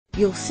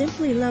You'll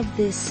simply love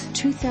this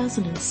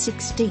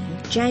 2016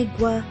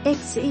 Jaguar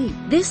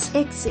XE. This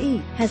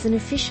XE has an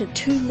efficient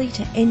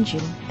 2-litre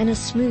engine and a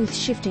smooth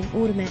shifting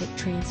automatic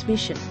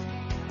transmission.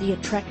 The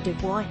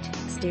attractive white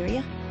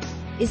exterior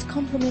is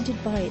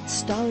complemented by its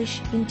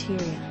stylish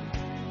interior.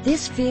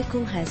 This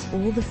vehicle has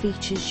all the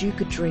features you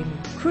could dream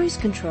of. Cruise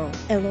control,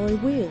 alloy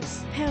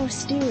wheels, power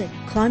steering,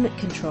 climate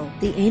control.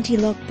 The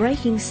anti-lock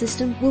braking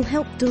system will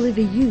help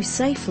deliver you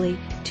safely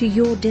to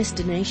your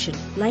destination.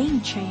 Lane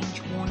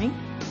change warning,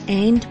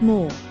 and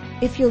more.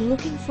 If you're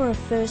looking for a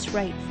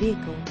first-rate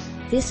vehicle,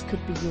 this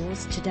could be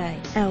yours today.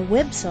 Our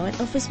website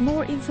offers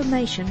more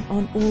information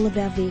on all of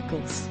our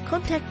vehicles.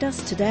 Contact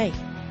us today.